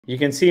You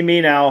can see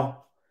me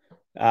now.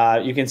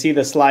 You can see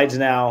the slides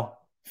now.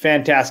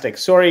 Fantastic.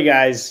 Sorry,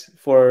 guys,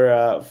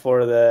 for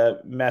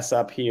the mess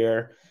up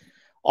here.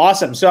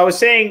 Awesome. So I was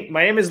saying,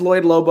 my name is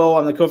Lloyd Lobo.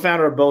 I'm the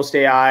co-founder of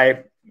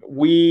Boast.AI.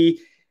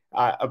 We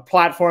a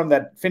platform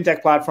that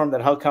fintech platform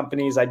that help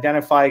companies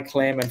identify,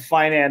 claim, and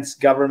finance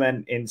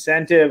government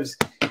incentives.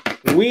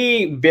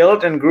 We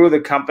built and grew the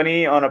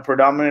company on a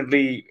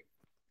predominantly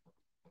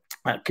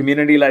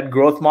community-led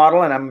growth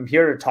model, and I'm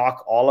here to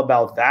talk all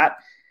about that.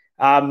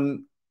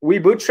 We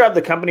bootstrapped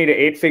the company to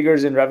 8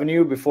 figures in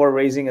revenue before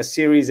raising a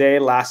Series A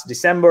last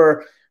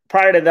December.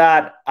 Prior to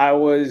that, I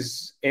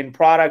was in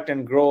product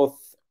and growth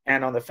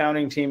and on the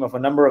founding team of a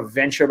number of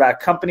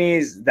venture-backed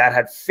companies that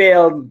had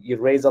failed. You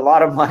raise a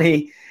lot of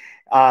money,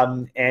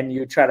 and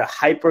you try to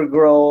hyper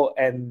grow,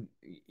 and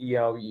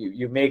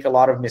you make a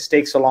lot of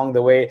mistakes along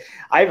the way.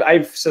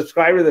 I've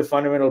subscribed to the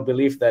fundamental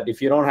belief that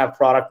if you don't have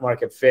product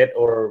market fit,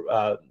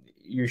 or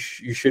you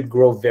should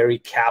grow very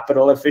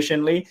capital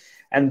efficiently.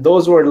 And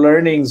those were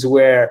learnings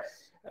where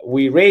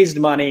we raised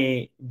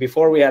money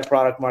before we had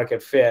product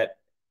market fit,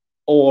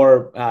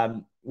 or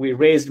we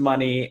raised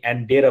money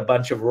and did a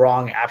bunch of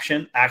wrong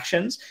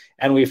actions,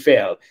 and we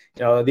failed.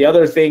 The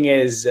other thing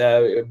is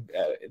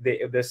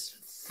this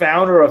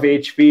founder of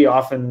HP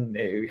often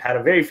had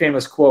a very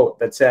famous quote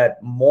that said,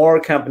 "More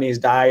companies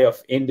die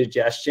of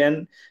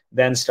indigestion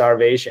than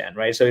starvation,"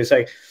 right? So it's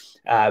like,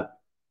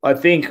 I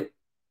think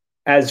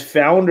as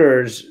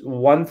founders,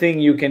 one thing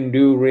you can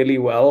do really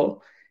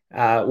well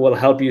will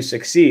help you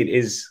succeed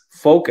is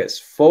focus.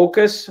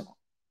 Focus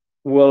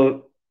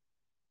will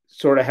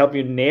sort of help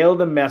you nail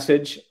the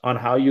message on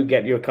how you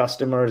get your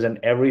customers and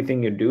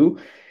everything you do.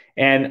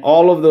 And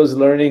all of those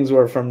learnings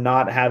were from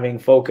not having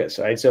focus,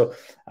 right? So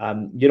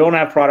you don't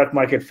have product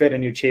market fit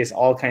and you chase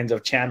all kinds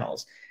of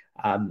channels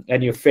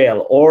and you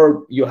fail.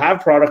 Or you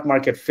have product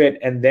market fit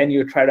and then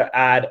you try to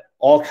add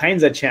all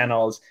kinds of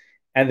channels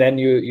and then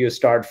you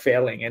start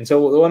failing. And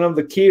so one of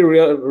the key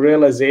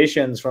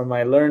realizations from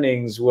my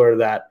learnings were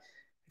that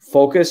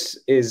focus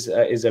is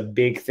a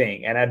big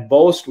thing. And at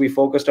Boast, we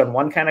focused on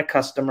one kind of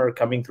customer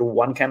coming through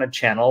one kind of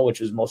channel, which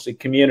was mostly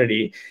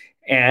community,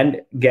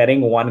 and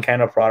getting one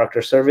kind of product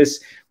or service.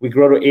 We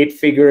grow to 8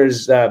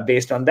 figures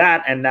based on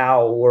that, and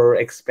now we're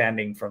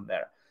expanding from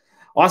there.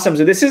 Awesome.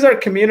 So this is our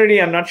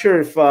community. I'm not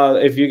sure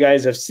if you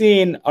guys have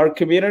seen. Our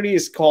community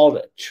is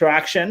called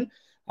Traction.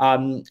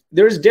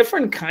 There's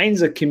different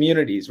kinds of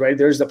communities, right?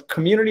 There's a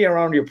community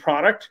around your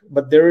product,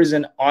 but there is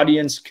an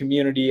audience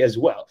community as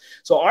well.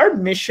 So our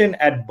mission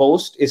at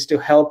Boast is to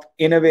help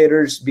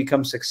innovators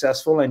become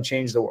successful and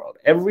change the world.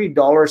 Every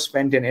dollar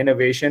spent in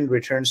innovation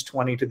returns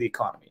 20 to the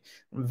economy,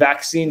 from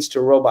vaccines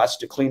to robots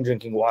to clean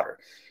drinking water.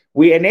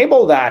 We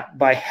enable that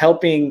by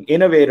helping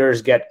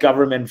innovators get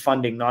government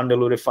funding,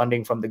 non-dilutive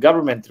funding from the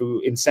government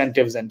through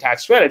incentives and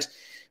tax credits.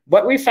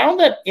 But we found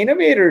that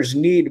innovators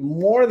need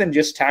more than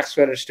just tax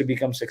credits to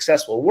become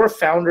successful. We're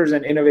founders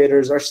and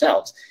innovators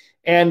ourselves.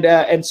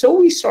 And so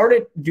we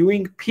started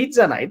doing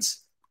pizza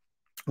nights,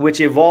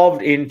 which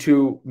evolved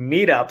into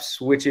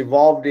meetups, which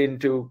evolved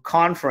into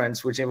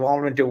conference, which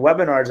evolved into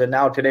webinars. And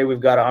now today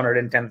we've got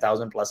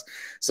 110,000 plus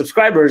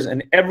subscribers.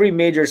 And every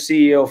major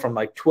CEO from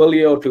like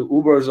Twilio to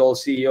Uber's old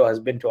CEO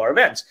has been to our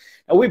events.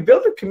 And we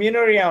built a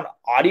community around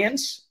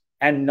audience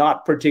and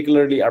not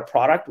particularly our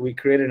product. We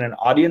created an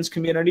audience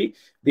community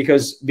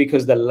because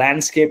the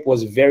landscape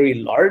was very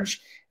large,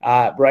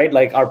 right?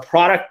 Like our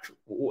product,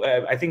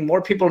 I think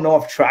more people know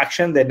of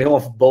Traction than know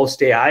of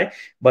Boast.AI,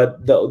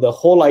 but the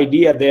whole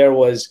idea there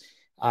was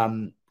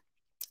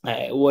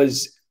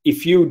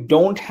if you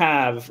don't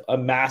have a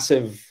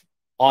massive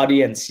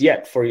audience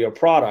yet for your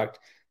product,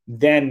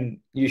 then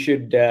you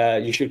should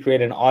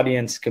create an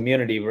audience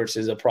community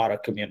versus a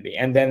product community,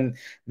 and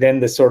then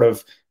the sort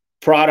of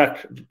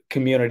product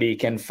community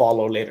can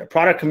follow later.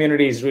 Product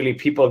community is really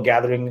people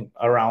gathering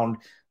around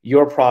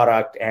your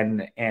product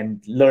and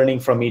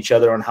learning from each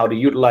other on how to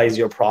utilize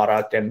your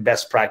product and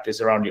best practice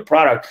around your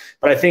product.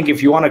 But I think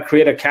if you want to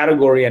create a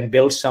category and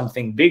build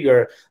something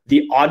bigger,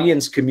 the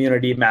audience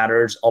community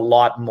matters a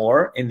lot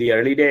more in the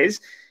early days.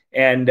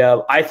 And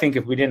I think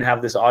if we didn't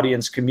have this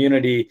audience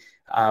community,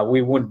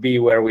 we wouldn't be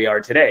where we are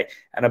today.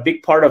 And a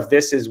big part of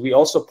this is we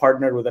also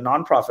partnered with a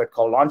nonprofit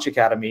called Launch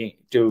Academy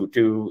to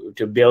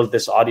build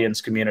this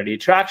audience community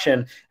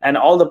Traction. And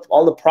all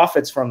the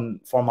profits from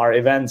our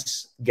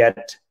events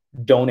get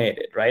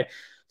donated, right?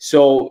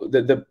 So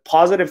the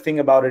positive thing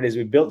about it is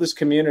we built this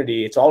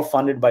community. It's all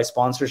funded by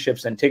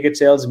sponsorships and ticket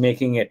sales,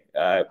 making it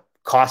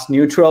cost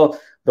neutral.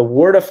 The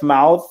word of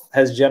mouth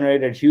has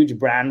generated huge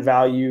brand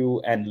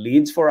value and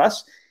leads for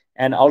us.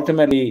 And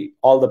ultimately,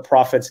 all the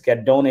profits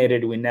get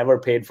donated. We never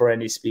paid for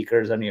any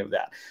speakers, any of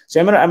that. So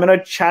I'm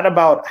gonna chat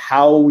about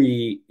how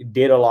we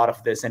did a lot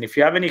of this. And if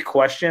you have any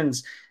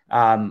questions,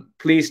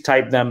 please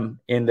type them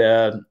in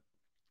the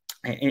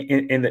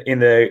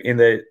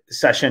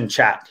session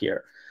chat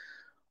here.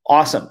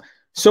 Awesome.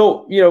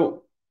 So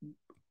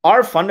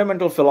Our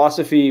fundamental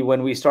philosophy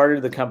when we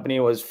started the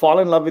company was fall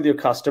in love with your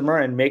customer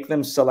and make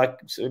them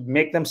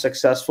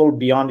successful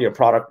beyond your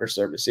product or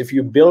service. If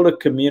you build a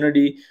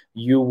community,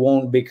 you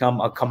won't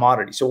become a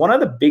commodity. So one of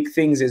the big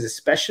things is,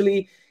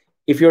 especially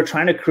if you're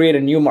trying to create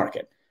a new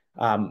market,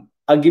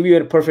 I'll give you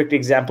a perfect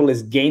example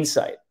is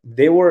Gainsight.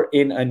 They were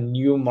in a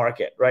new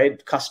market,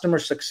 right? Customer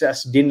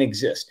success didn't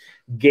exist.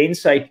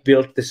 Gainsight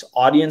built this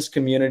audience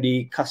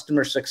community,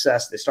 customer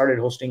success. They started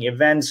hosting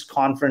events,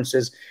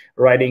 conferences,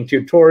 writing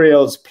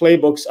tutorials,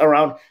 playbooks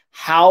around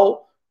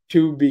how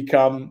to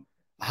become,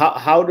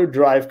 how to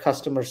drive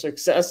customer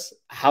success,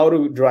 how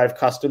to drive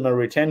customer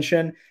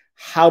retention,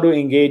 how to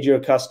engage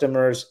your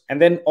customers,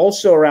 and then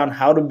also around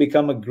how to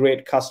become a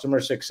great customer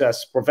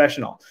success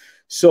professional.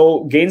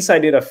 So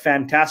Gainsight did a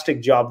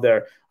fantastic job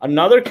there.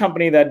 Another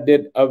company that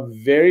did a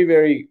very,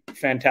 very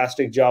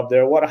fantastic job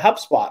there was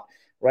HubSpot,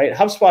 right?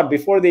 HubSpot,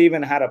 before they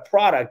even had a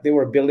product, they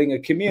were building a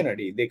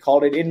community. They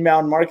called it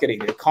inbound marketing.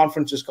 The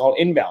conference is called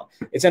Inbound.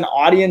 It's an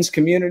audience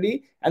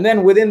community. And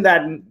then within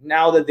that,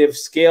 now that they've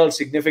scaled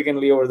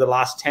significantly over the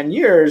last 10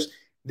 years,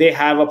 they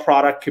have a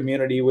product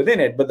community within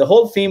it. But the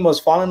whole theme was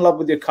fall in love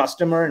with your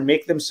customer and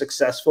make them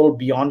successful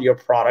beyond your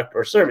product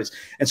or service.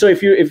 And so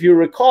if you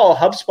recall,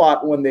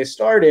 HubSpot, when they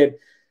started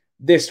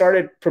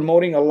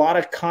promoting a lot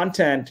of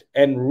content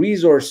and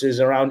resources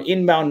around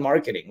inbound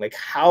marketing, like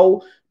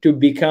how to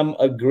become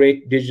a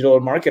great digital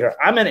marketer.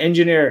 I'm an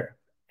engineer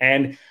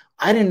and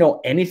I didn't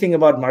know anything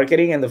about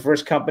marketing. And the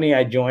first company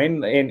I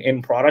joined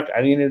in product,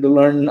 I needed to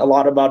learn a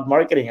lot about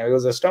marketing. It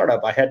was a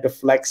startup. I had to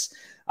flex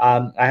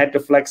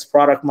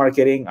product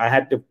marketing. I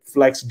had to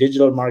flex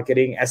digital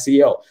marketing,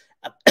 SEO,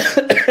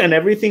 and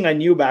everything I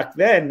knew back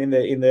then in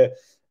the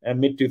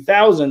mid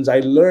 2000s,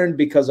 I learned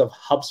because of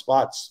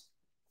HubSpot's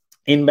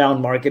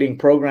inbound marketing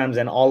programs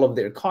and all of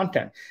their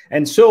content.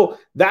 And so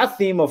that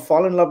theme of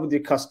fall in love with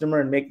your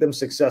customer and make them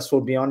successful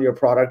beyond your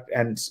product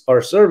and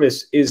or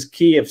service is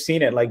key. I've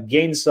seen it like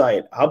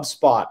Gainsight,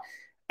 HubSpot,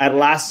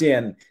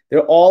 Atlassian.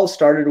 They're all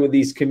started with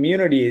these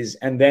communities,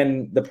 and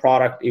then the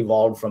product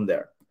evolved from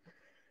there.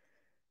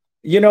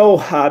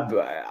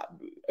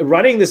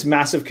 Running this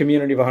massive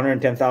community of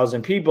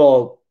 110,000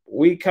 people,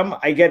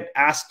 I get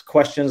asked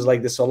questions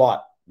like this a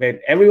lot.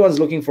 Right? Everyone's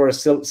looking for a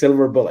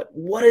silver bullet.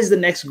 What is the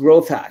next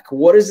growth hack?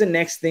 What is the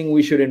next thing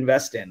we should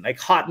invest in? Like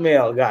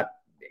Hotmail got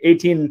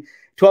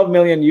 12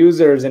 million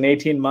users in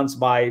 18 months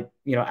by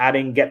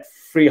adding get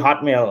free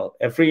email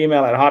at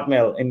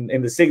Hotmail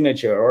in the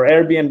signature, or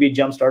Airbnb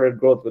jump-started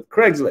growth with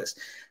Craigslist.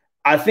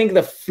 I think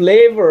the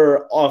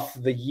flavor of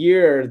the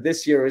year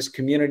this year is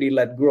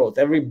community-led growth.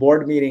 Every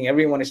board meeting,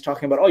 everyone is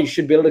talking about, oh, you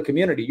should build a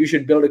community. You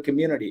should build a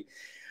community.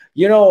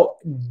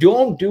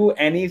 Don't do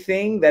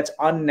anything that's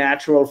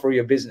unnatural for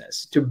your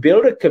business. To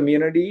build a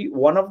community,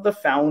 one of the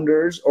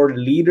founders or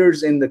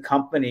leaders in the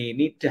company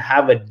need to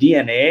have a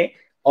DNA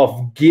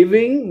of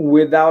giving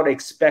without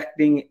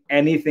expecting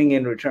anything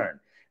in return.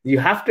 You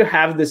have to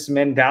have this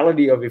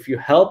mentality of if you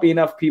help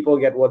enough people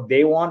get what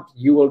they want,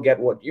 you will get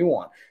what you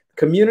want.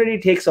 Community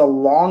takes a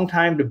long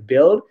time to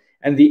build,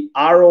 and the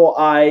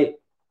ROI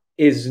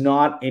is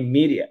not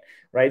immediate.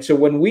 Right. So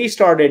when we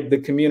started the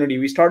community,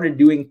 we started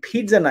doing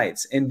pizza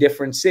nights in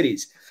different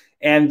cities.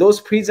 And those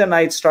pizza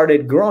nights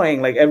started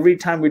growing. Like every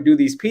time we do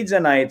these pizza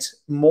nights,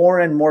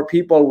 more and more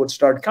people would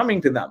start coming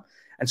to them.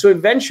 And so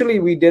eventually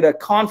we did a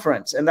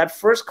conference. And that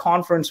first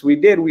conference we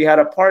did, we had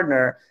a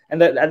partner.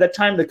 And at that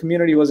time, the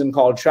community wasn't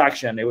called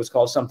Traction. It was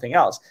called something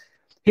else.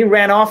 He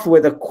ran off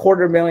with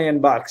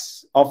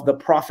 $250,000 of the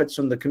profits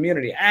from the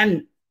community.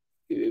 And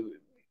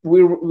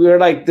we were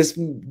like, this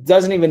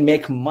doesn't even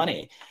make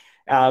money.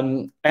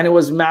 And it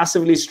was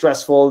massively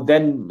stressful.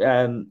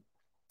 Then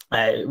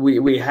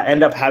we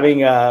end up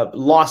having a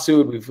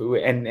lawsuit,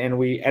 and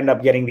we end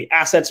up getting the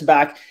assets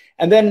back.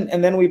 And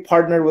then we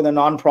partnered with a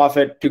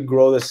nonprofit to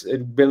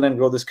build and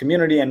grow this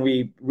community, and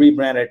we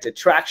rebranded to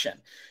Traction.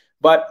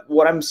 But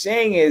what I'm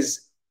saying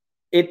is,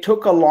 it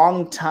took a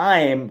long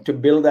time to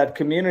build that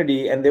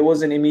community, and there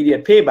was an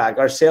immediate payback.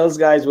 Our sales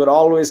guys would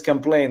always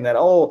complain that,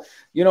 oh,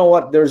 you know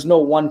what, there's no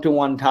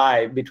one-to-one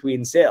tie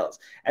between sales.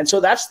 And so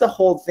that's the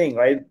whole thing,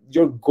 right?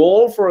 Your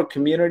goal for a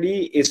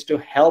community is to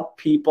help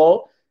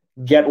people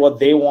get what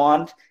they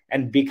want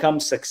and become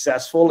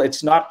successful.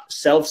 It's not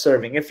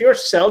self-serving. If you're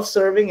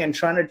self-serving and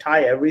trying to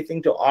tie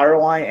everything to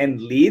ROI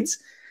and leads,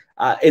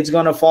 it's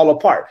going to fall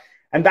apart.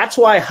 And that's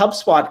why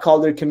HubSpot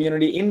called their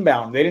community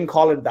Inbound. They didn't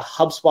call it the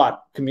HubSpot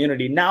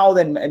community. Now,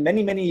 then,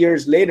 many, many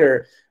years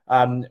later,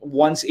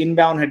 once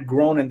Inbound had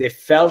grown and they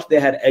felt they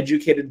had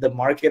educated the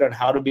market on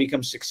how to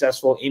become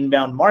successful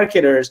inbound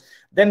marketers,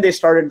 then they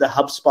started the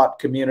HubSpot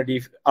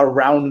community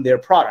around their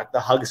product, the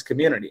Hugs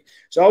community.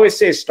 So I always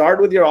say, start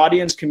with your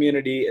audience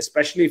community,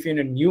 especially if you're in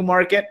a new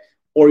market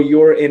or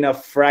you're in a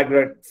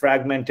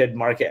fragmented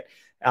market.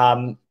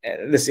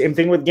 The same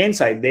thing with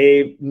Gainsight.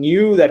 They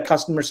knew that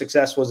customer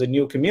success was a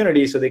new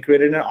community, so they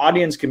created an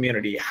audience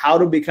community. How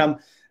to become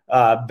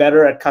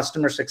better at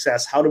customer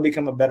success, how to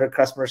become a better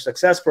customer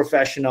success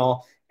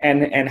professional,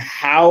 and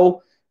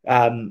how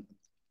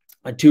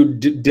to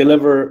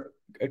deliver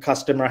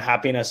customer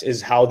happiness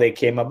is how they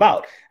came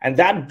about. And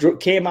that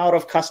came out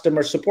of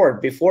customer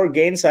support. Before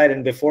Gainsight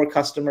and before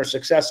customer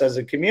success as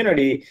a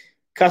community,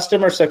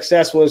 customer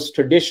success was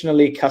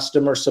traditionally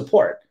customer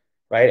support,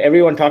 right?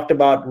 Everyone talked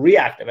about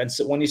reactive. And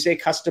so when you say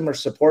customer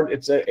support,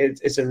 it's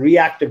a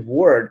reactive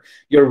word.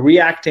 You're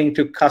reacting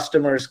to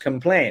customers'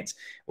 complaints.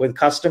 With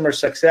customer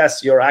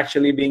success, you're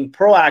actually being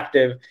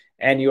proactive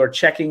and you're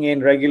checking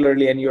in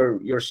regularly and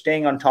you're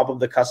staying on top of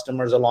the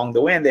customers along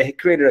the way. And they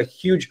created a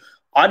huge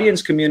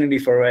audience community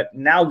for it.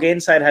 Now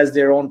Gainsight has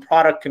their own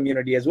product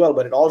community as well,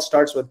 but it all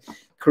starts with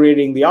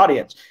creating the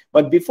audience.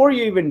 But before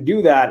you even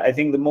do that, I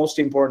think the most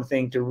important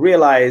thing to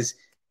realize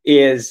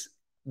is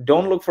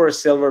don't look for a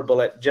silver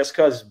bullet. Just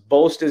because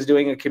Boast is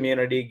doing a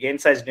community,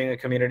 Gainsight's doing a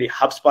community,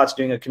 HubSpot's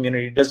doing a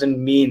community, doesn't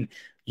mean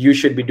you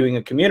should be doing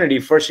a community.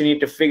 First, you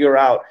need to figure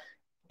out,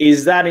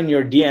 is that in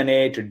your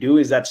DNA to do?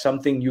 Is that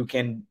something you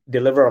can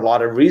deliver a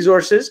lot of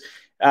resources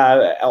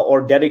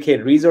or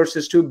dedicate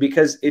resources to?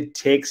 Because it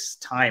takes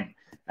time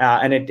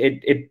and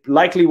it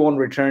likely won't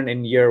return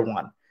in year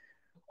one.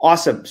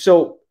 Awesome.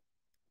 So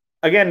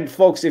again,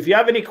 folks, if you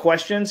have any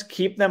questions,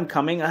 keep them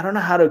coming. I don't know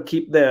how to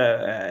keep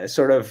the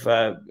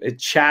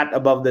chat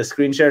above the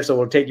screen share, so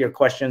we'll take your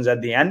questions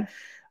at the end.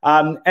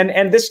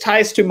 And this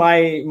ties to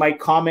my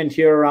comment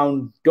here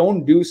around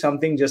don't do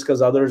something just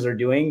because others are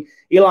doing.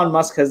 Elon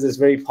Musk has this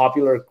very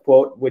popular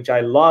quote, which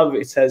I love.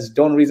 It says,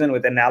 don't reason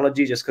with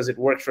analogy. Just because it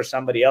works for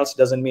somebody else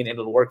doesn't mean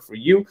it'll work for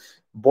you.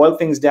 Boil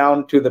things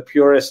down to the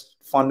purest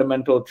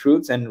fundamental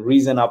truths and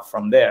reason up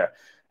from there.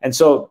 And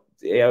so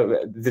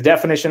the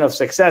definition of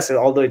success,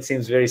 although it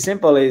seems very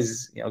simple,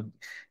 is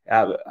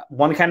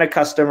one kind of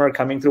customer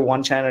coming through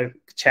one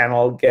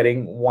channel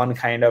getting one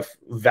kind of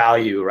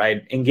value,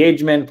 right?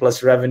 Engagement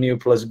plus revenue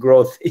plus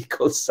growth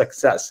equals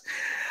success.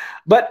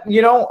 But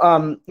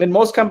in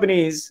most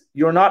companies,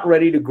 you're not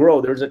ready to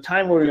grow. There's a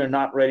time where you're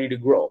not ready to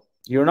grow.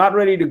 You're not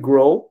ready to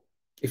grow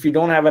if you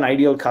don't have an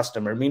ideal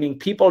customer, meaning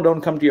people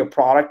don't come to your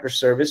product or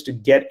service to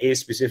get a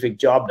specific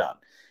job done.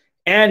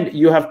 And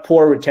you have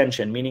poor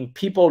retention, meaning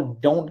people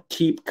don't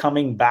keep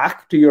coming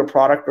back to your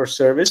product or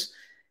service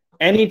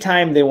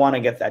anytime they want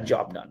to get that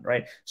job done,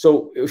 right?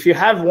 So if you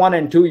have 1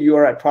 and 2, you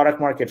are at product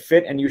market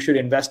fit and you should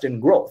invest in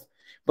growth.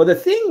 But the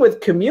thing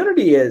with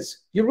community is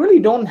you really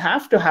don't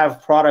have to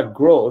have product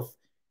growth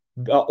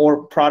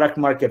or product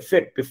market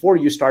fit before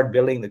you start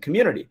building the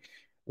community.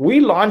 We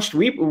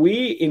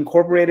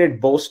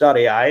incorporated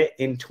boast.ai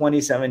in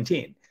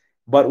 2017.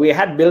 But we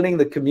had building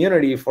the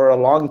community for a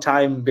long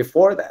time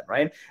before that,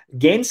 right?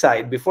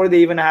 Gainsight, before they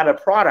even had a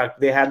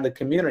product, they had the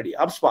community.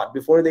 HubSpot,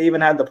 before they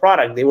even had the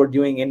product, they were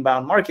doing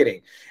inbound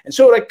marketing. And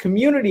so like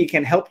community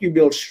can help you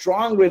build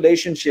strong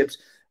relationships.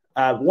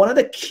 One of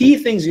the key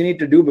things you need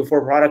to do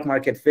before product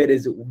market fit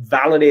is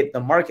validate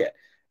the market,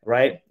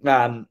 right?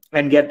 And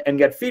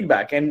get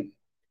feedback. And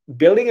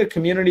building a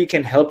community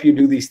can help you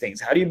do these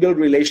things. How do you build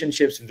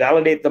relationships,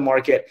 validate the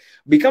market,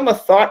 become a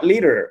thought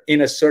leader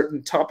in a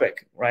certain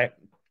topic, right?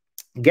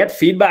 Get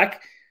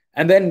feedback,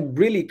 and then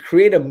really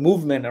create a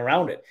movement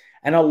around it.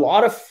 And a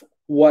lot of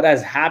what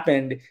has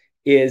happened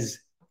is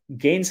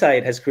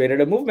Gainsight has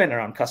created a movement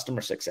around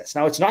customer success.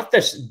 Now, it's not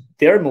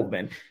their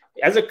movement.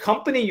 As a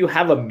company, you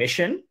have a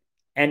mission.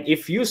 And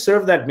if you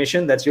serve that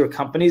mission, that's your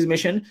company's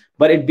mission.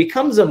 But it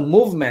becomes a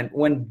movement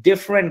when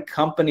different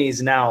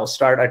companies now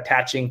start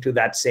attaching to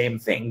that same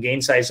thing.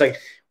 Gainsight is like,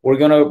 we're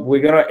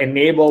gonna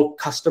enable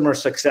customer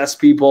success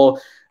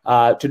people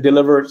to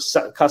deliver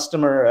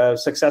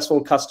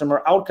successful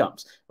customer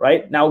outcomes,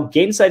 right? Now,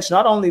 Gainsight's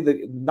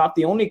not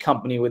the only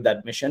company with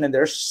that mission, and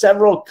there are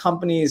several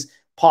companies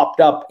popped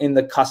up in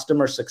the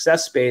customer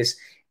success space,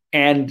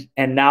 and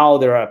now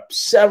there are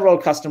several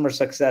customer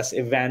success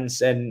events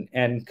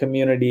and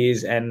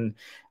communities and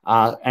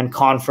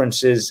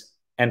conferences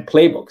and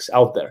playbooks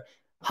out there.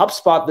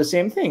 HubSpot, the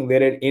same thing. They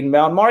did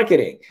inbound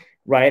marketing,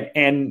 right?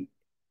 And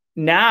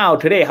now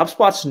today,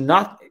 HubSpot's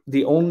not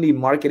the only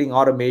marketing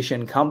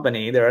automation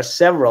company. There are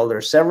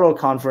several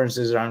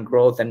conferences around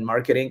growth and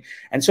marketing.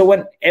 And so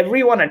when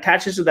everyone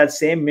attaches to that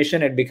same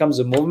mission, it becomes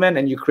a movement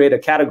and you create a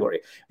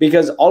category.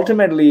 Because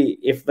ultimately,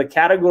 if the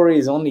category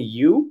is only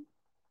you,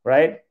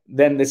 right,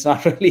 then it's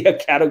not really a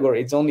category.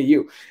 It's only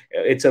you.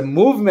 It's a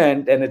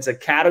movement and it's a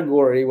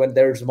category when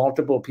there's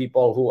multiple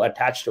people who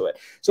attach to it.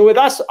 So with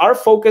us, our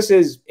focus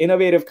is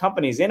innovative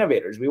companies,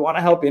 innovators. We want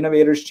to help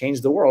innovators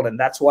change the world. And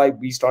that's why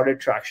we started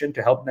Traction,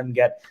 to help them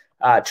get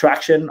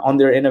traction on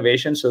their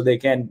innovation so they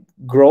can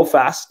grow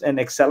fast and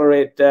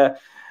accelerate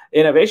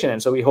innovation.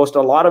 And so we host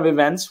a lot of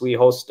events. We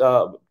host 2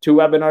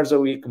 webinars a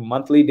week,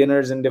 monthly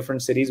dinners in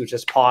different cities, which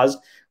is paused.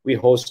 We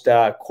host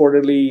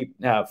quarterly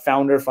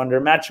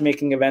founder-funder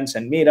matchmaking events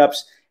and meetups.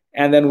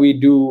 And then we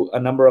do a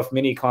number of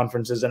mini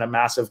conferences and a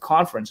massive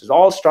conference. It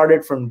all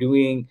started from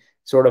doing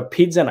sort of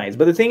pizza nights.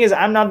 But the thing is,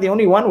 I'm not the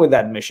only one with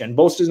that mission.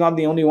 Boast is not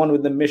the only one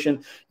with the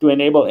mission to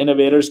enable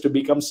innovators to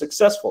become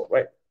successful,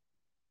 right?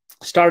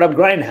 Startup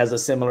Grind has a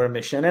similar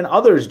mission, and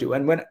others do.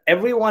 And when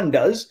everyone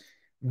does,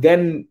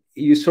 then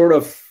you sort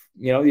of,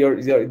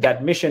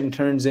 that mission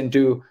turns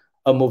into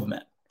a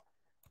movement.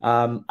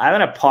 I'm going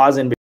to pause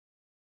in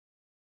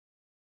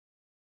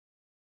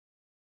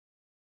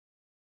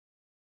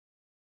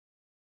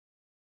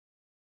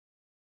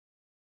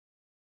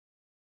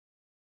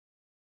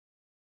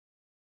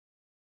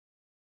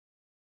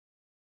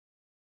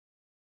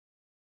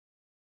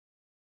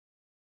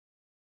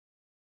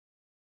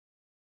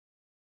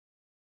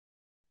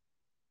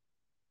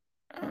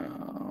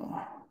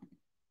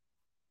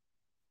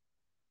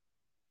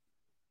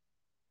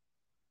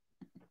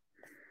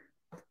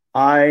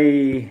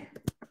Can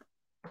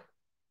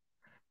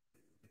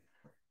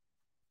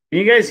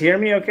you guys hear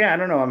me okay? I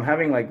don't know. I'm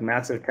having like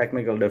massive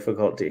technical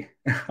difficulty.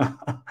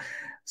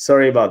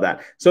 Sorry about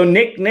that. So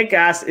Nick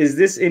asked, is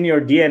this in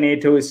your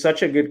DNA too? Is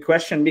such a good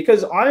question,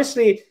 because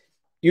honestly,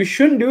 you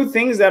shouldn't do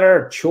things that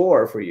are a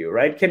chore for you,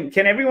 right?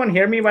 Can everyone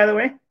hear me, by the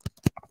way?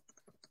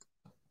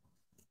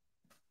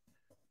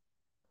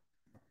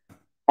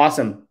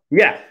 Awesome.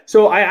 Yeah.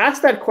 So I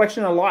asked that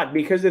question a lot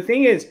because the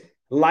thing is,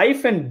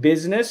 life and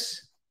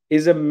business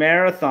is a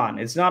marathon.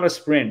 It's not a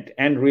sprint.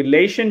 And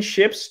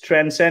relationships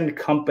transcend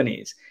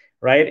companies,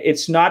 right?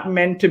 It's not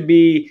meant to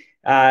be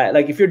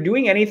like if you're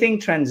doing anything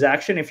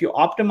transaction, if you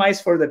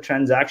optimize for the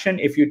transaction,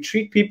 if you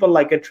treat people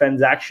like a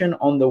transaction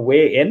on the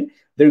way in,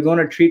 they're going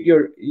to treat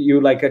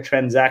you like a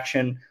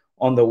transaction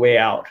on the way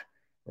out,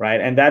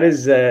 right? And that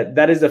is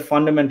the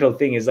fundamental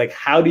thing. Is like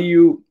how do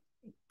you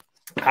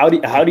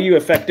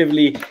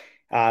effectively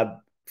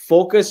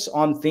focus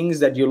on things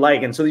that you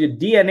like? And so your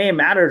DNA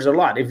matters a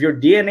lot. If your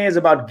DNA is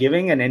about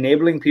giving and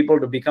enabling people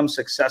to become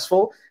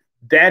successful,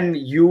 then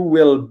you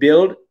will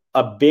build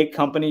a big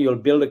company, you'll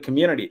build a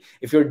community.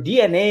 If your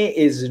DNA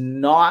is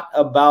not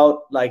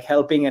about like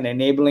helping and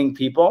enabling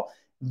people,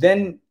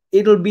 then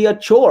it'll be a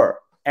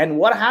chore. And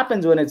what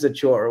happens when it's a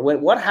chore?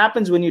 What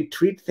happens when you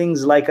treat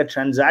things like a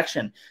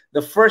transaction?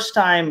 The first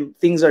time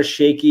things are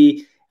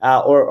shaky,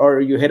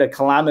 or you hit a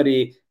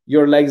calamity,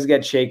 your legs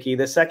get shaky.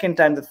 The second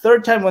time, the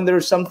third time, when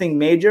there's something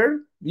major,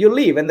 you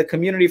leave and the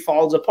community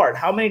falls apart.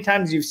 How many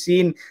times you've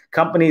seen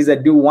companies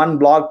that do one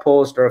blog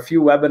post or a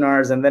few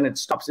webinars and then it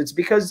stops? It's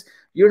because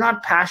you're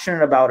not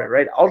passionate about it,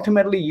 right?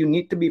 Ultimately, you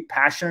need to be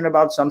passionate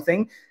about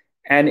something,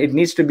 and it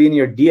needs to be in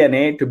your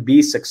DNA to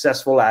be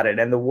successful at it.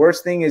 And the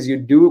worst thing is you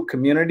do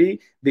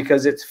community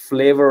because it's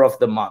flavor of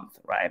the month,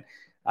 right?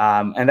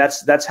 And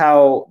that's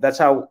how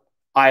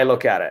I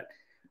look at it.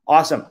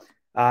 Awesome.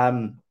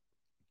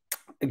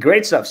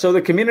 Great stuff. So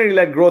the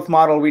community-led growth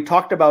model we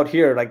talked about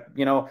here, like,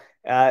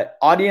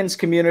 audience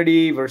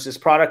community versus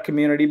product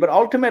community. But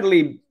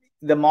ultimately,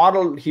 the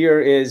model here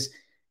is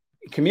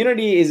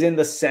community is in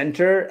the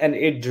center and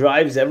it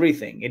drives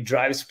everything. It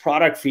drives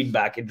product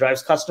feedback. It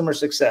drives customer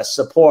success,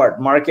 support,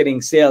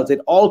 marketing, sales.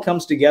 It all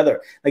comes together.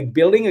 Like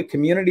building a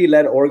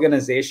community-led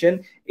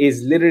organization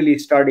is literally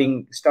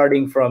starting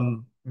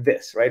from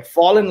this, right?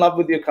 Fall in love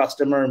with your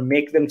customer,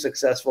 make them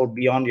successful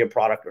beyond your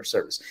product or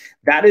service.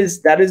 That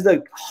is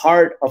the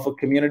heart of a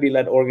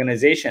community-led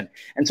organization.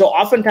 And so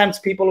oftentimes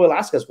people will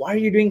ask us, why are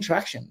you doing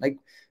traction? Like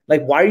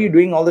why are you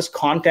doing all this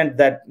content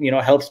that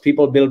helps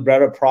people build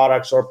better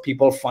products or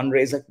people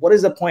fundraise? Like, what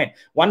is the point?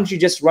 Why don't you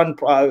just run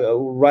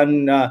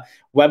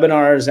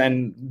webinars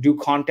and do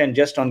content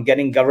just on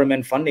getting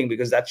government funding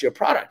because that's your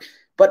product?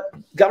 But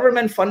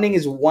government funding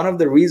is one of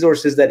the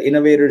resources that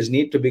innovators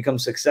need to become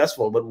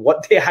successful. But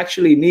what they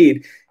actually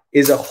need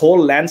is a whole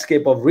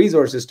landscape of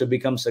resources to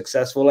become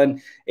successful.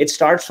 And it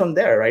starts from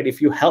there, right?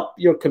 If you help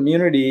your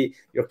community,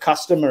 your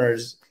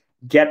customers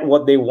get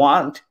what they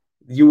want,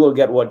 you will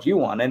get what you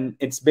want. And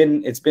it's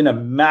been a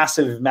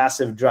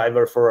massive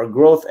driver for our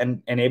growth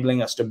and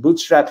enabling us to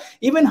bootstrap.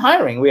 Even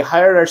hiring. We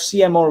hired our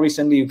CMO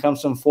recently, who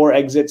comes from 4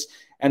 exits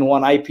and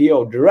 1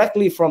 IPO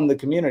directly from the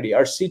community.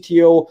 Our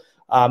CTO,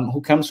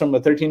 who comes from a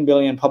 13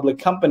 billion public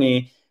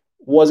company,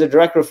 was a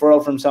direct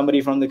referral from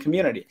somebody from the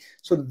community.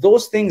 So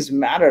those things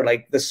matter.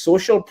 Like the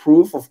social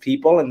proof of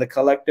people and the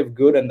collective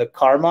good and the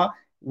karma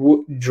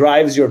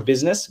drives your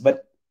business.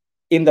 But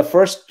in the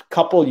first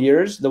couple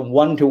years, the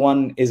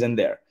one-to-one isn't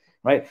there,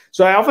 right?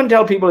 So I often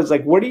tell people, it's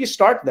like, where do you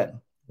start then?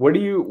 Where do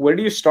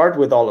you start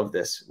with all of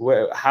this?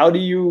 How do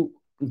you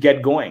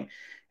get going?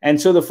 And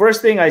so the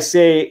first thing I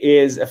say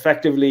is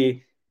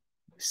effectively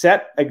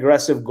set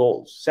aggressive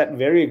goals, set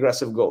very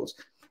aggressive goals.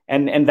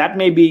 And that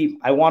may be,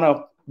 I want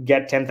to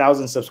get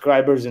 10,000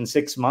 subscribers in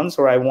 6 months,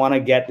 or I want to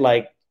get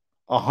like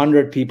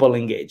 100 people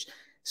engaged.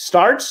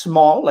 Start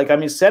small.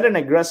 Set an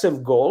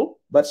aggressive goal,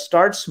 but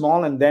start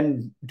small and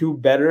then do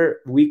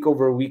better week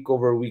over week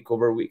over week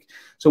over week.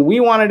 So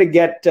we wanted to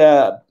get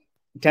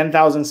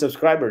 10,000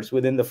 subscribers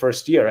within the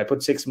first year. I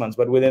put 6 months,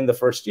 but within the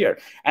first year.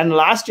 And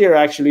last year,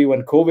 actually,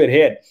 when COVID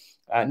hit,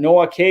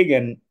 Noah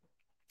Kagan,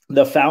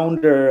 the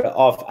founder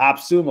of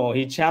AppSumo,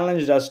 he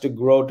challenged us to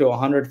grow to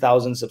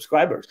 100,000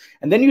 subscribers.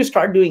 And then you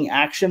start doing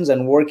actions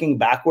and working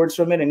backwards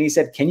from it. And he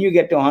said, can you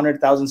get to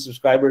 100,000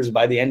 subscribers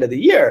by the end of the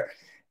year?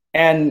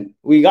 And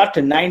we got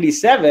to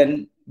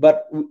 97,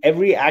 but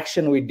every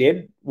action we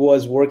did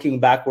was working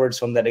backwards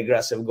from that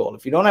aggressive goal.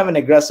 If you don't have an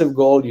aggressive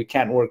goal, you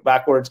can't work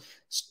backwards.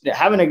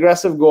 Have an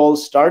aggressive goal,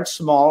 start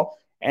small,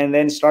 and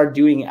then start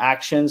doing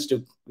actions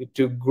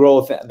to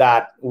grow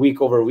that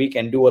week over week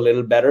and do a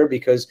little better,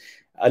 because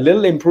a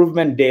little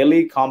improvement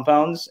daily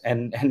compounds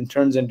and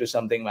turns into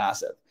something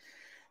massive.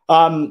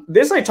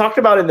 This I talked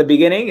about in the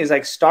beginning is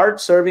like start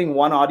serving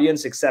one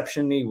audience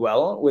exceptionally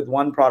well with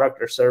one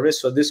product or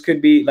service. So this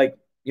could be like,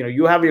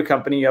 you have your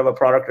company, you have a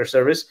product or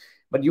service,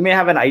 but you may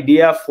have an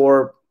idea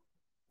for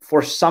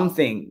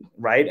something,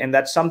 right? And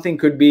that something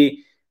could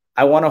be,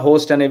 I want to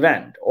host an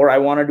event, or I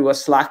want to do a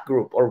Slack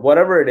group, or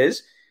whatever it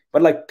is.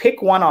 But like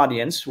pick one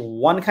audience,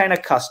 one kind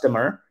of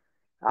customer,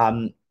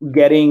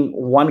 getting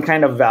one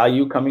kind of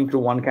value coming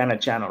through one kind of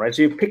channel, right?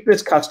 So you pick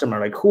this customer,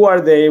 like who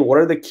are they? What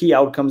are the key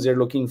outcomes they're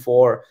looking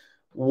for?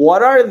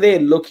 What are they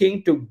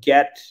looking to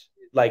get?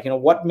 Like,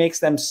 what makes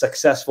them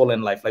successful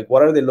in life? Like,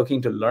 what are they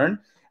looking to learn?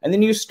 And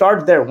then you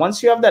start there.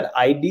 Once you have that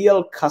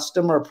ideal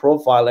customer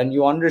profile and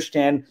you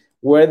understand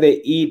where they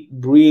eat,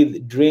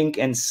 breathe, drink,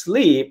 and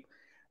sleep,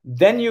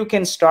 then you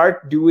can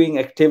start doing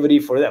activity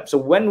for them. So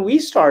when we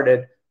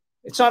started,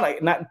 it's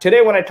not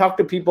today when I talk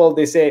to people,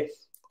 they say,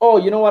 oh,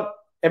 you know what?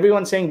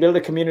 Everyone's saying build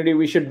a community.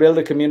 We should build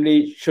a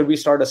community. Should we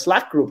start a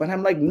Slack group? And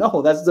I'm like,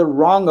 no, that's the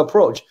wrong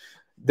approach.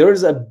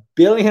 There's a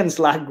billion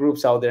Slack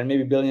groups out there,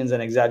 maybe billions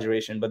an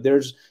exaggeration, but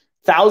there's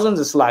thousands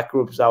of Slack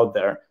groups out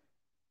there.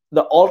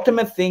 The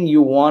ultimate thing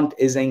you want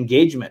is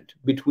engagement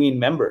between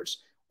members,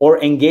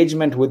 or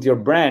engagement with your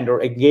brand,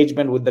 or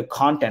engagement with the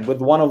content,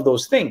 with one of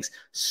those things.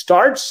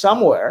 Start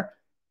somewhere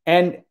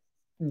and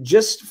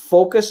just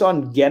focus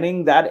on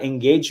getting that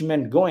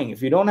engagement going.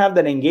 If you don't have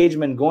that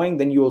engagement going,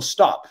 then you will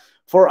stop.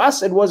 For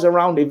us, it was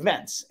around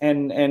events.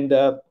 And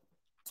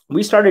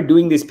we started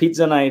doing these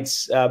pizza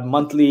nights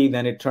monthly.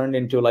 Then it turned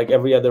into like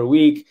every other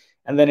week.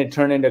 And then it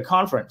turned into a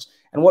conference.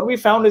 And what we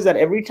found is that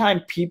every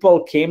time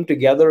people came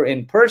together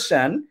in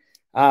person,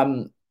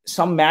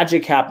 some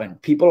magic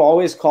happened. People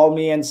always call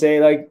me and say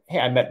like, hey,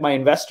 I met my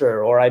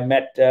investor, or I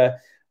met a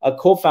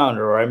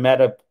co-founder, or I met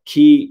a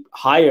key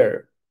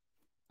hire,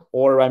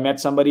 or I met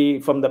somebody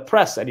from the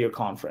press at your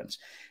conference.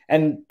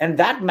 And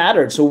that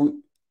mattered. So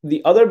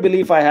the other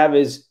belief I have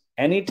is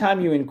anytime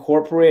you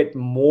incorporate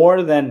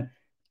more than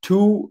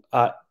two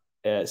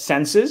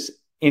senses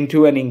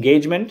into an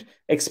engagement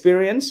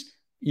experience,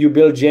 you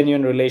build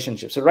genuine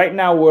relationships. So right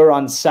now we're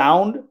on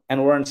sound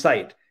and we're on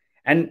sight.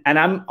 And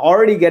I'm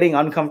already getting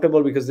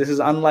uncomfortable because this is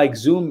unlike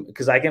Zoom,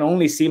 because I can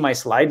only see my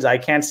slides. I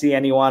can't see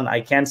anyone.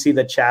 I can't see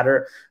the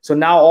chatter. So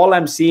now all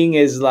I'm seeing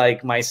is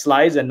like my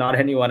slides and not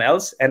anyone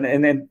else. And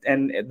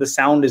the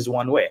sound is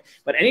one way.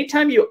 But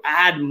anytime you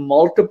add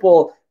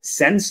multiple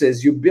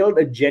senses, you build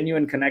a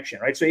genuine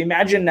connection, right? So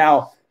imagine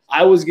now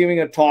I was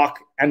giving a talk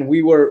and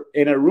we were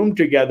in a room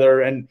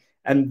together, and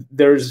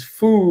there's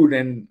food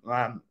and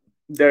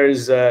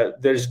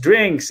there's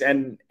drinks,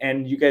 and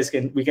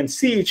we can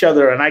see each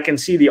other, and I can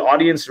see the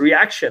audience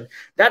reaction.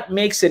 That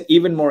makes it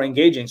even more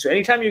engaging. So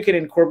anytime you can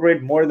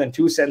incorporate more than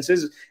two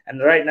senses,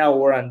 and right now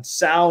we're on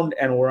sound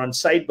and we're on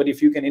sight, but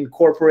if you can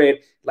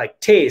incorporate like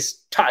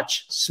taste,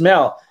 touch,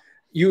 smell,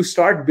 you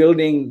start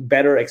building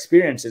better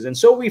experiences. And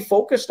so we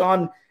focused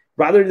on,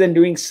 rather than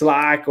doing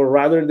Slack or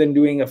rather than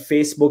doing a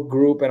Facebook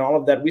group and all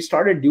of that, we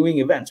started doing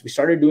events. We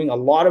started doing a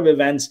lot of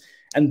events.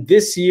 And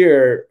this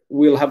year,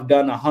 we'll have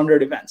done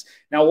 100 events.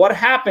 Now, what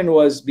happened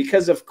was,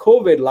 because of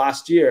COVID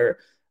last year,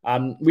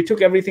 we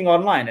took everything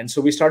online. And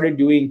so we started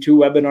doing 2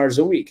 webinars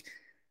a week.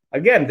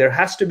 Again, there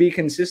has to be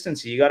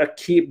consistency. You got to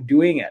keep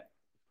doing it.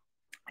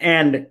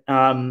 And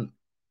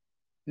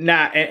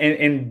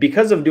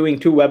because of doing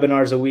 2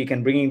 webinars a week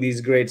and bringing these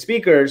great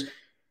speakers,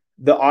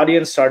 the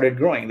audience started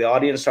growing.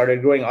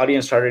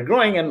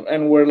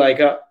 And we're like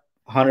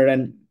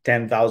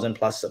 110,000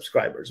 plus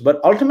subscribers.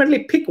 But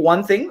ultimately, pick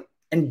one thing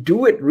and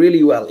do it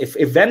really well. If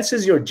events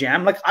is your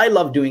jam, like I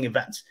love doing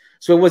events.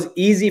 So it was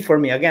easy for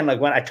me. Again, like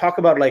when I talk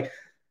about like,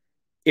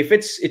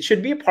 it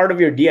should be a part of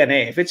your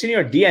DNA. If it's in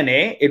your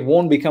DNA, it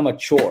won't become a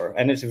chore.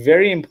 And it's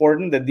very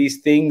important that these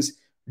things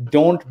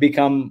don't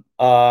become,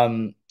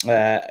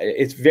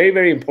 it's very,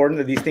 very important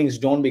that these things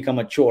don't become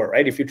a chore,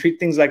 right? If you treat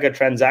things like a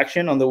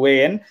transaction on the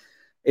way in,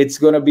 it's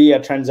going to be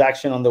a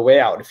transaction on the way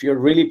out if you're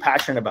really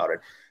passionate about it.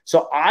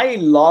 So I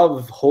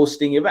love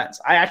hosting events.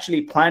 I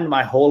actually planned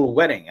my whole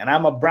wedding, and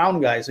I'm a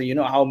brown guy, so you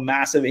know how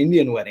massive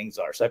Indian weddings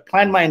are. So I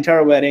planned my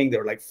entire wedding.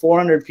 There were like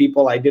 400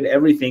 people. I did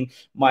everything.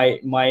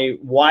 My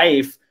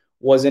wife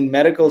was in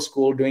medical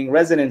school doing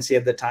residency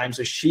at the time,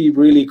 so she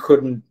really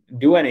couldn't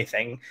do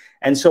anything.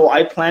 And so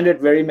I planned it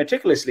very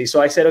meticulously.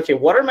 So I said, okay,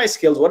 what are my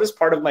skills? What is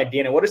part of my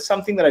DNA? What is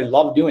something that I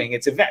love doing?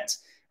 It's events,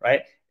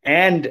 right?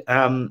 And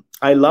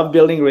I love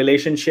building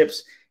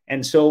relationships.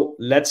 And so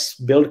let's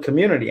build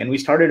community. And we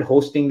started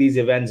hosting these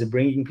events,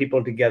 bringing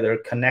people together,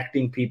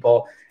 connecting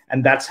people.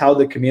 And that's how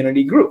the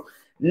community grew.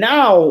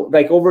 Now,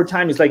 like over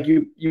time, it's like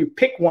you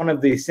pick one of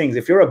these things.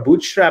 If you're a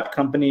bootstrap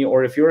company,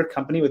 or if you're a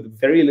company with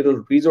very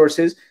little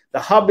resources, the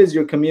hub is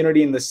your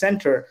community in the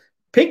center.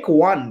 Pick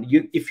one.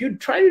 If you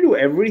try to do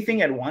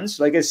everything at once,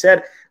 like I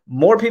said,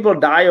 more people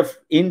die of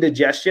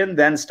indigestion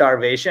than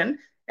starvation.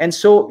 And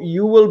so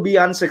you will be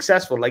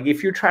unsuccessful. Like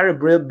if you try to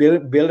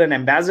build an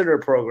ambassador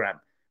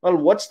program, well,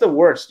 what's the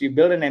worst? You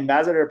build an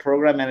ambassador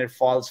program and it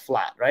falls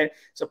flat, right?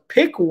 So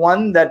pick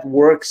one that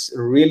works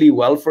really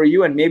well for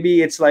you. And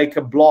maybe it's like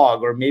a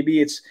blog, or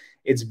maybe it's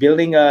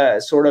building a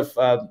sort of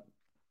a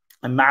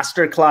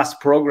masterclass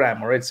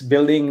program, or it's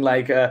building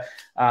like a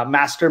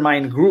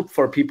mastermind group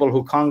for people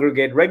who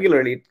congregate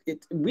regularly.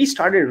 We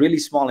started really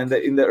small. In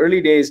the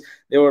early days,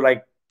 there were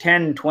like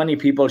 10, 20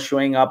 people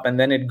showing up, and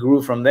then it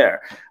grew from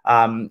there.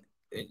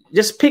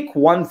 Just pick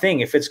one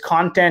thing. If it's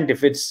content,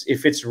 if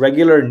it's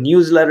regular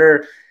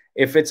newsletter,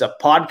 if it's a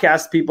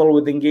podcast people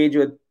would engage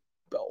with,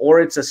 or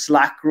it's a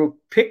Slack group.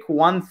 Pick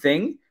one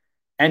thing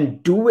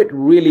and do it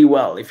really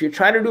well. If you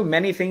try to do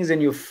many things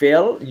and you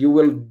fail, you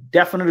will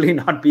definitely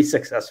not be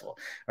successful,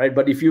 right?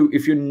 But if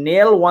you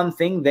nail one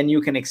thing, then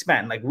you can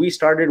expand. Like we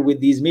started with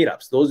these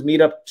meetups. Those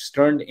meetups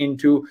turned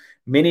into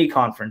mini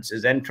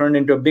conferences and turned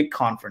into a big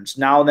conference.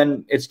 Now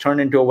then it's turned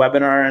into a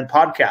webinar and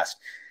podcast.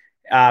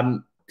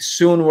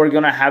 Soon we're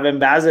going to have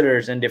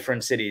ambassadors in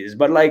different cities.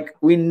 But like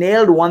we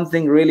nailed one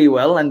thing really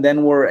well, and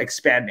then we're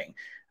expanding.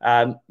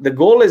 The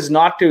goal is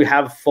not to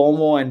have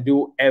FOMO and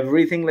do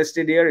everything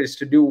listed here, is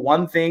to do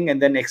one thing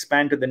and then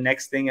expand to the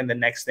next thing and the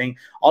next thing,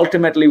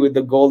 ultimately with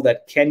the goal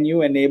that can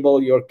you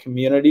enable your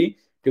community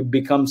to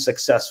become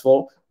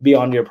successful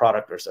beyond your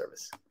product or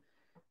service.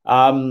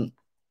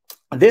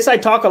 This I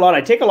talk a lot.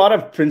 I take a lot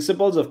of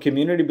principles of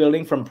community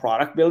building from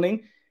product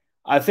building.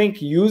 I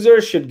think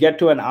users should get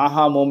to an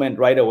aha moment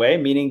right away,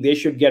 meaning they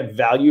should get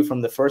value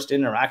from the first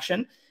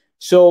interaction.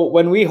 So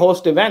when we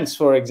host events,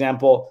 for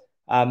example,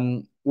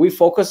 we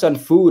focus on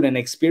food and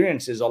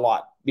experiences a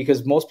lot,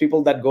 because most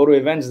people that go to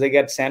events, they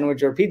get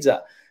sandwich or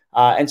pizza.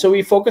 And so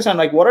we focus on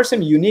like, what are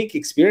some unique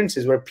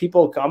experiences where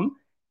people come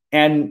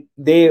and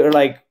they are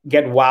like,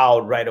 get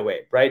wowed right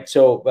away, right?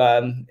 So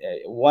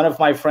one of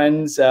my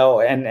friends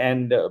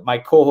and my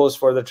co-host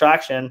for the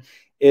Traction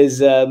is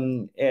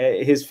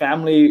his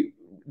family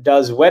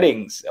does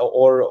weddings,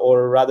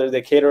 or rather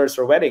the caterers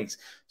for weddings.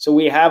 So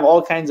we have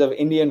all kinds of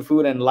Indian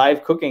food and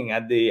live cooking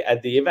at the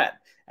event.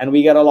 And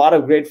we get a lot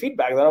of great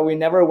feedback that we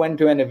never went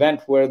to an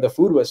event where the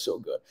food was so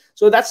good.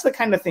 So that's the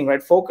kind of thing,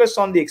 right? Focus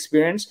on the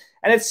experience.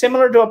 And it's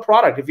similar to a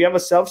product. If you have a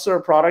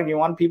self-serve product, you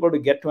want people to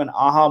get to an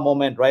aha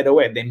moment right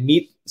away. They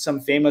meet some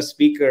famous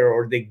speaker,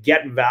 or they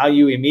get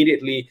value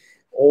immediately,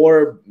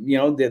 or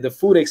the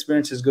food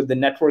experience is good, the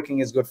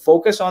networking is good.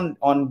 Focus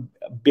on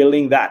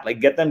building that,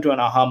 like get them to an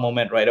aha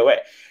moment right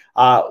away.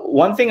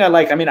 One thing I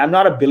like, I'm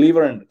not a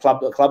believer in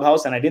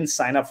Clubhouse, and I didn't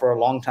sign up for a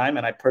long time,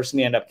 and I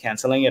personally end up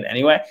canceling it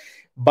anyway.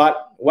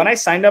 But when I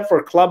signed up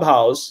for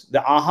Clubhouse,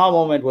 the aha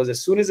moment was as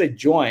soon as I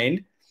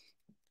joined,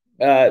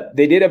 they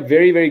did a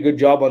very, very good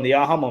job on the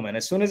aha moment.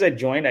 As soon as I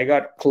joined, I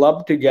got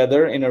clubbed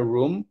together in a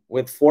room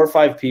with 4 or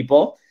 5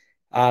 people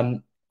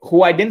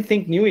who I didn't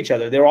think knew each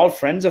other. They were all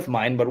friends of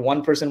mine, but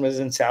one person was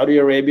in Saudi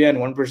Arabia, and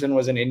one person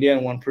was in India,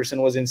 and one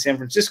person was in San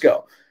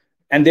Francisco.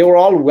 And they were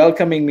all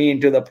welcoming me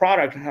into the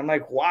product. And I'm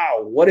like,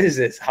 wow, what is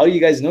this? How do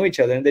you guys know each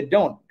other? And they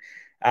don't.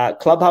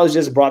 Clubhouse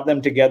just brought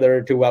them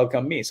together to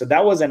welcome me. So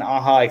that was an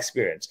aha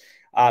experience.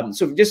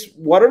 So just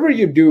whatever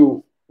you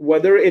do,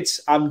 whether it's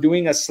I'm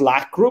doing a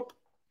Slack group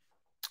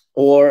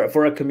or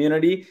for a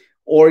community,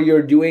 or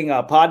you're doing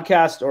a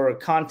podcast or a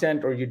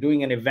content, or you're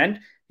doing an event,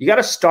 you got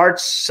to start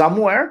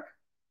somewhere.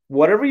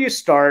 Whatever you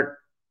start,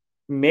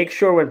 make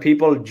sure when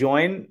people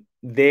join,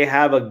 they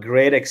have a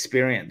great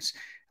experience.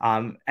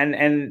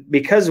 And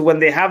because when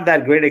they have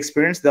that great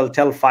experience, they'll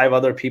tell 5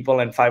 other people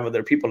and 5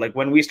 other people. Like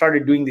when we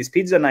started doing these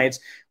pizza nights,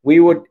 we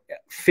would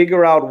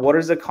figure out what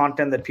is the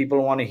content that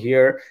people want to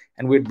hear,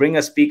 and we'd bring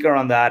a speaker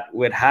on that.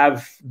 We'd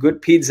have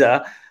good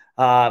pizza,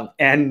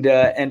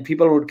 and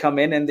people would come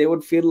in and they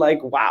would feel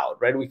like, wow,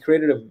 right? We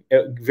created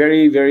a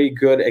very, very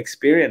good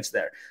experience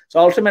there. So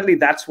ultimately,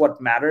 that's what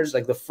matters.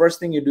 Like the first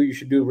thing you do, you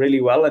should do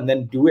really well, and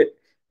then do it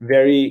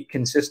very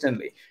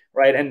consistently.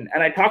 Right. And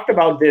I talked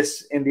about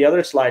this in the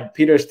other slide.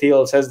 Peter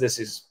Thiel says this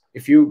is,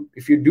 if you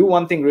do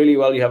one thing really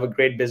well, you have a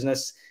great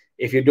business.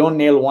 If you don't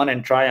nail one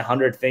and try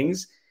 100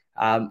 things,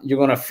 you're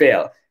going to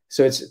fail.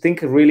 So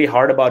think really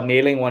hard about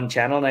nailing one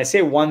channel. And I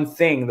say one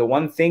thing. The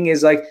one thing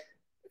is like,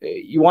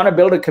 you want to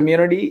build a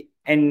community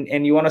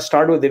and you want to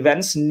start with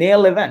events,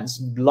 nail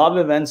events, love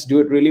events,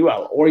 do it really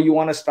well. Or you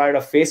want to start a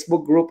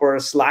Facebook group or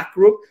a Slack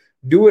group,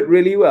 do it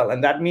really well.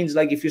 And that means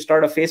like if you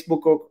start a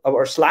Facebook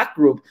or Slack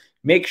group,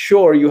 make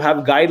sure you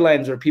have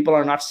guidelines where people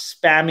are not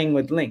spamming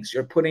with links.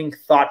 You're putting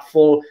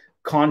thoughtful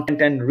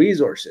content and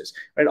resources,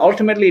 right?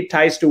 Ultimately, it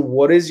ties to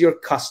what is your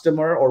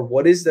customer, or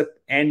what is the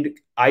end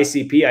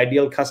ICP,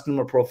 ideal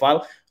customer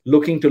profile,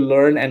 looking to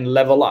learn and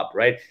level up,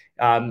 right?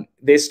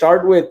 They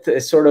start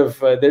with sort of,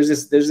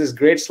 there's this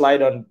great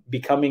slide on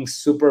becoming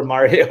Super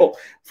Mario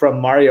from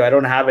Mario. I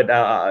don't have it.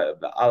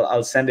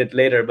 I'll send it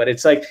later, but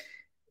it's like,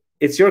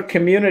 it's your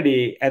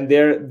community, and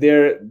they're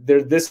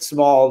this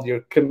small.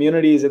 Your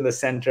community is in the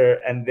center,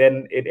 and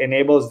then it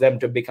enables them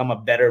to become a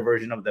better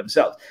version of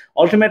themselves.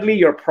 Ultimately,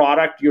 your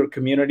product, your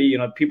community.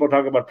 People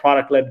talk about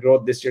product-led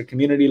growth. This year,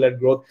 community-led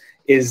growth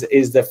is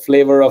the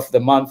flavor of the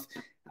month.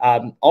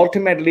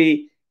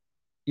 Ultimately,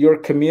 your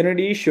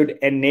community should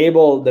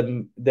enable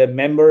the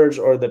members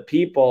or the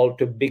people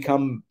to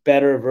become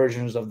better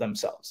versions of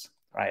themselves,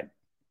 right?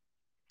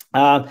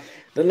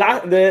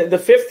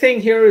 The fifth thing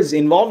here is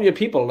involve your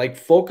people. Like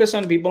focus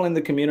on people in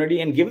the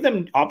community and give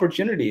them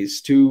opportunities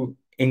to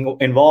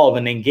involve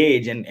and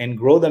engage and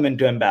grow them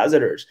into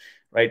ambassadors,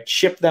 right?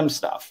 Ship them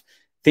stuff,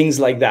 things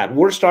like that.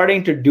 We're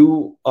starting to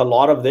do a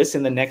lot of this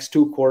in the next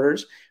 2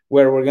 quarters,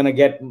 where we're going to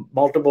get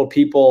multiple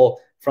people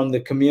from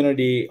the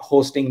community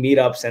hosting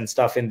meetups and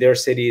stuff in their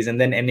cities, and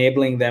then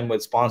enabling them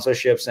with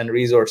sponsorships and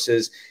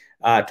resources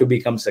to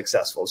become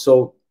successful.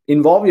 So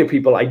involve your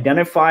people,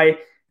 identify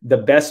the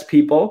best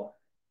people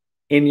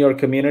in your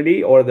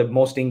community or the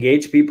most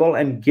engaged people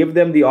and give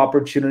them the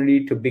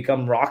opportunity to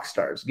become rock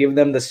stars. Give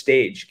them the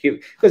stage.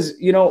 Because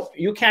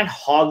you can't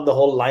hog the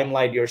whole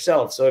limelight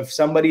yourself. So if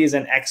somebody is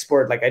an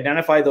expert, like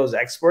identify those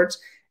experts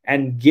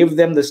and give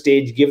them the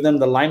stage, give them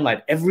the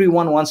limelight.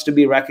 Everyone wants to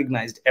be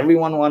recognized.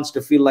 Everyone wants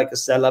to feel like a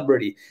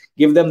celebrity.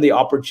 Give them the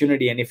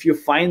opportunity. And if you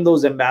find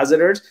those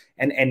ambassadors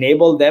and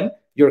enable them,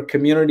 your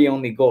community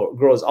only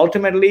grows.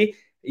 Ultimately,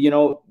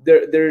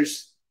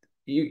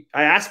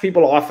 I ask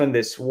people often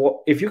this: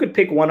 if you could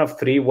pick one of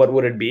three, what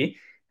would it be?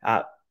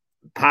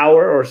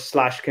 Power or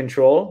 /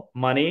 control,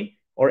 money,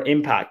 or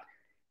impact.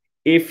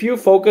 If you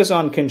focus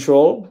on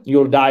control,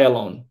 you'll die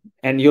alone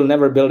and you'll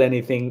never build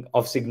anything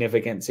of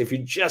significance. If you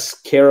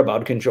just care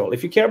about control,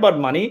 if you care about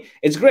money,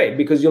 it's great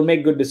because you'll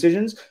make good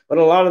decisions, but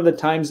a lot of the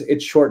times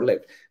it's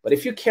short-lived. But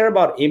if you care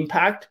about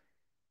impact,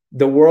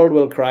 the world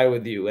will cry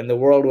with you and the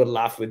world will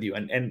laugh with you.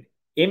 And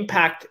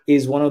impact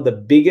is one of the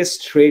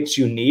biggest traits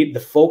you need. The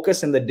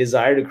focus and the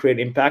desire to create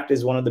impact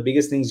is one of the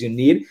biggest things you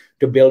need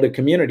to build a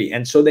community.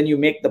 And so then you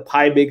make the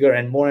pie bigger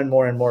and more and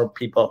more and more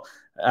people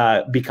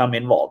become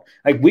involved.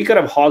 Like we could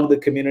have hogged the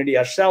community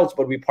ourselves,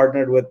 but we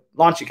partnered with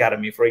Launch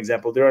Academy, for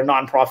example. They're a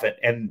nonprofit,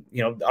 and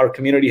our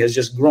community has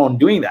just grown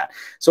doing that.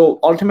 So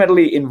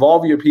ultimately,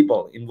 involve your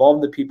people,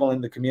 involve the people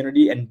in the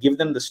community, and give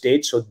them the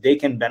stage so they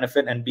can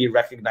benefit and be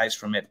recognized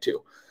from it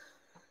too.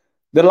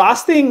 The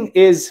last thing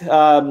is,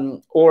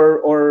 the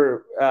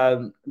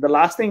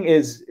last thing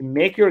is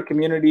make your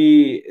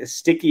community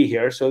sticky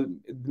here. So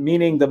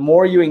meaning the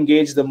more you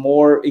engage, the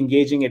more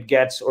engaging it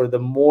gets, or the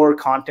more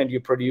content you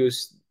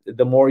produce,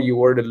 the more you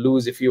were to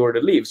lose if you were to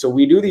leave. So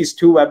we do these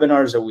 2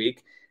 webinars a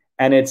week,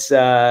 and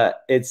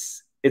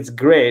it's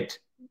great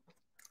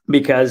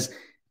because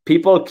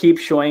people keep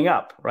showing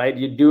up, right?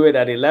 You do it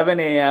at 11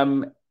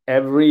 a.m.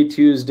 every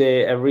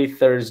Tuesday, every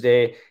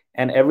Thursday.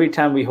 And every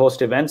time we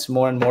host events,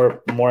 more and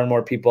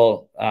more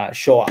people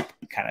show up,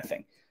 kind of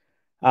thing.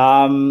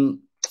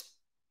 I'm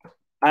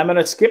going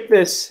to skip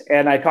this,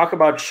 and I talk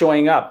about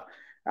showing up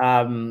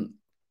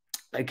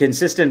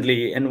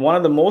consistently. And one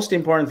of the most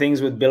important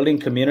things with building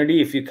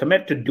community, if you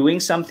commit to doing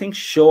something,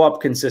 show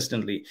up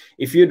consistently.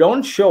 If you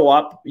don't show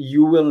up,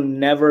 you will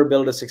never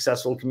build a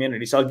successful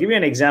community. So I'll give you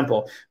an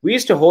example. We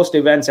used to host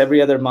events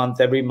every other month,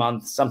 every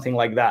month, something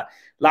like that.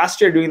 Last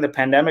year during the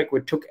pandemic,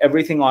 we took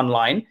everything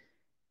online,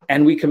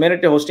 and we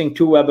committed to hosting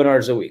 2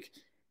 webinars a week.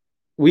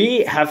 We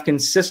have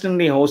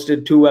consistently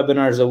hosted 2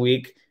 webinars a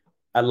week,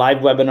 live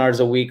webinars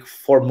a week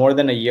for more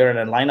than a year, and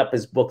a lineup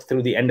is booked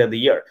through the end of the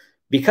year.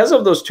 Because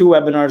of those 2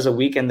 webinars a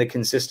week and the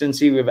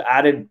consistency, we've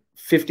added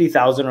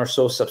 50,000 or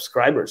so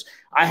subscribers.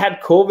 I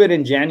had COVID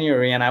in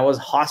January and I was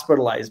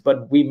hospitalized,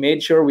 but we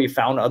made sure we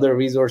found other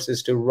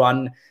resources to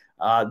run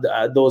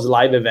those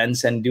live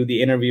events and do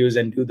the interviews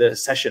and do the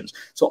sessions.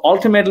 So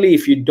ultimately,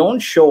 if you don't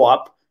show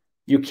up,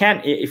 you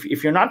can't,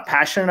 if you're not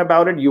passionate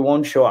about it, you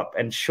won't show up.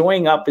 And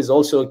showing up is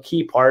also a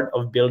key part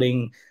of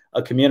building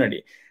a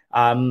community.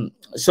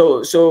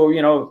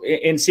 So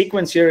in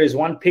sequence here is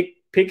 1,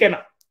 pick an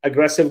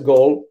aggressive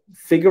goal,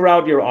 figure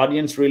out your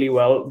audience really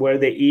well, where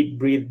they eat,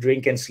 breathe,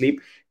 drink, and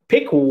sleep.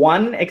 Pick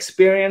one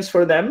experience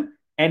for them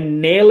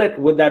and nail it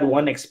with that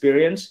one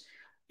experience.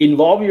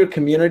 Involve your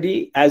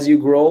community as you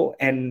grow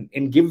and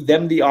give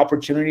them the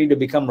opportunity to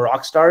become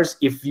rock stars.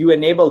 If you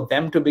enable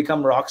them to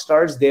become rock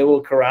stars, they will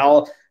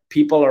corral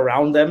people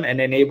around them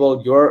and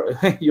enable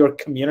your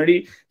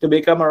community to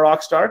become a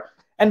rock star.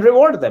 And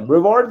reward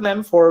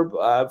them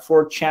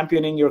for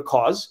championing your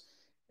cause.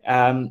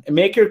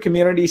 Make your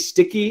community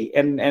sticky,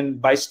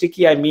 and by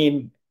sticky I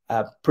mean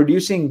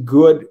producing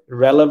good,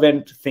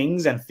 relevant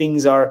things. And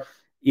things are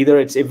either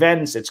it's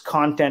events, it's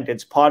content,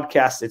 it's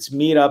podcasts, it's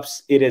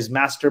meetups, it is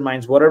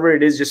masterminds, whatever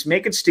it is. Just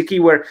make it sticky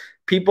where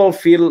people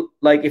feel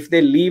like if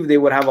they leave, they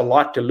would have a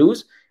lot to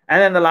lose. And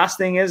then the last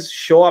thing is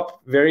show up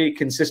very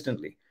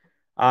consistently.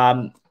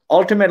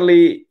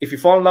 Ultimately, if you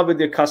fall in love with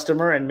your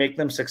customer and make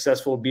them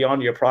successful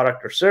beyond your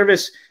product or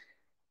service,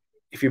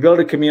 if you build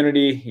a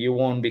community, you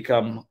won't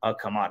become a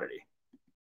commodity.